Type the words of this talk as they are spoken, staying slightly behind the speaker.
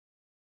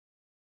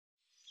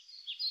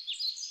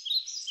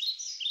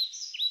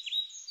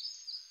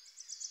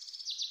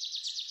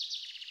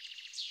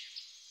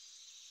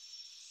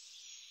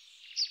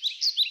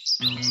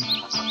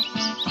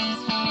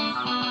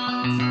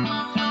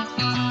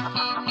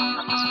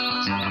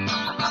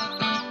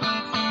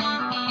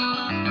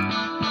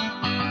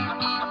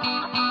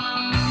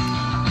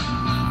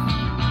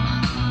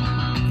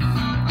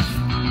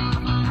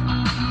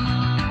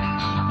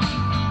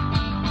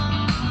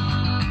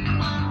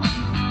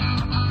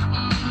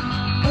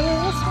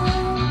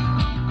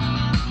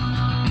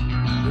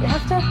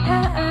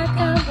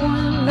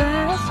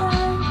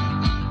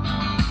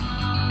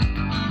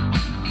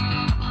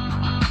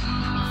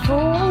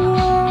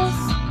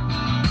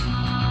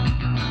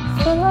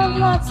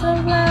lots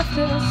of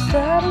laughter,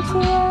 steady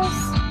tears,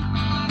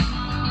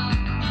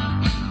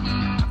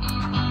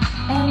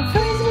 and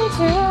freeze me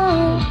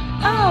too.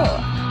 Oh,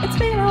 it's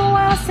been a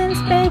while since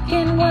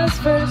bacon was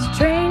first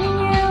training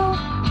you.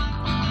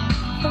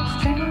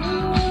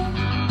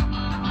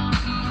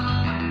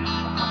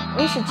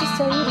 We should just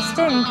tell you to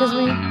stay, cause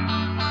we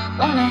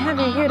wanna have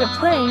you here to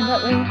play,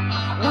 but we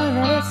know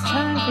that it's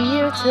time for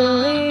you to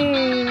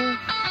leave.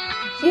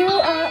 You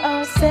are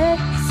all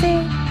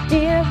sexy,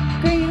 dear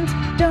greens,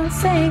 don't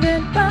say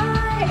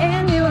goodbye,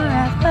 and you are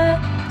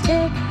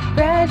athletic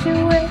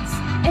graduates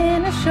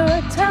in a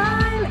short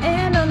time,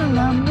 and on a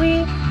long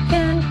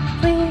weekend,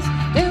 please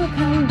do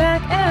come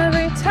back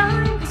every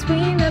time, cause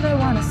we never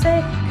wanna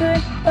say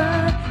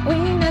goodbye, we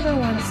never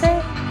wanna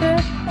say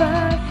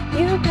goodbye.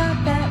 You got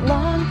that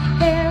long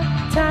hair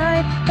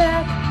tied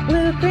back,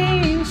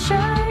 blue-green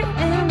shirt,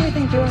 and we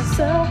think you're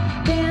so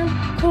damn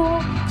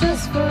cool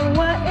just for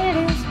what it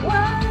is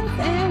worth.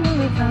 And when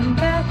we come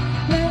back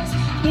next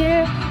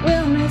year,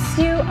 we'll miss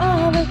you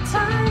all the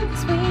time,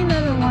 cause we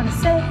never want to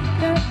say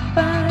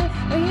goodbye,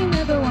 we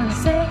never want to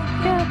say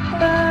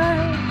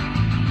goodbye.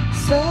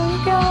 So we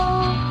go,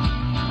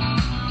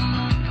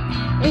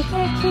 we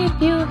can't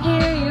keep you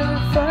here, you're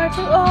far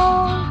too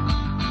old,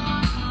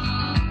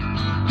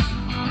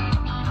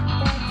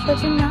 but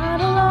you're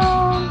not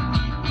alone.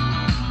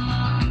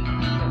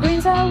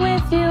 Greens are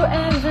with you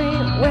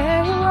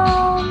everywhere you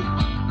roam.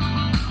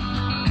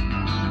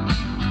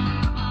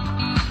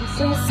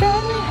 We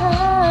said we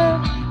heard,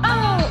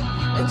 oh,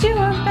 that you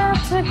were about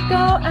to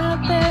go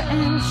out there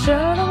and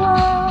show the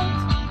world.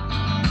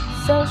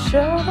 So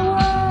show the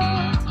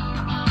world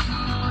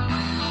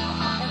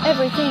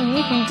everything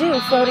you can do,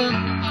 floaty.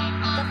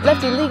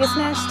 Lefty Liga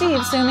smash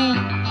Steve, sue me.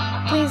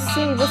 Please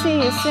see, we'll see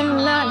you soon,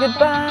 not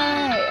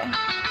goodbye.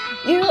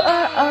 You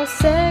are all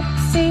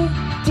sexy,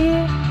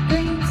 dear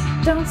greens,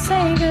 don't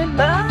say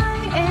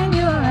goodbye, and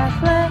you are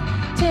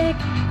athletic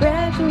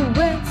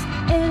graduates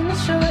in a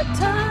short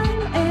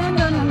time, and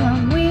on a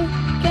long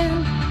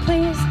weekend,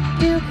 please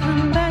do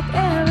come back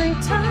every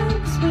time,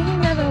 cause we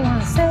never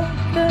want to say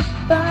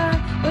goodbye,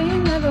 we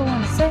never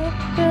want to say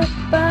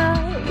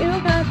goodbye. You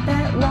got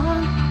that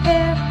long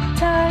hair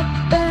tied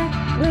back,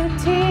 blue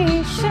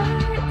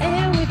t-shirt,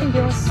 and we think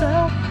you're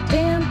so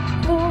damn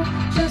cool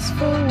just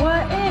for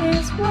what it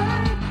is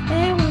worth.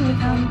 And when we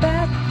come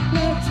back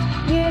next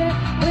year,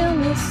 we'll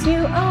miss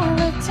you all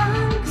the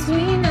time, cause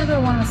we never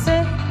want to say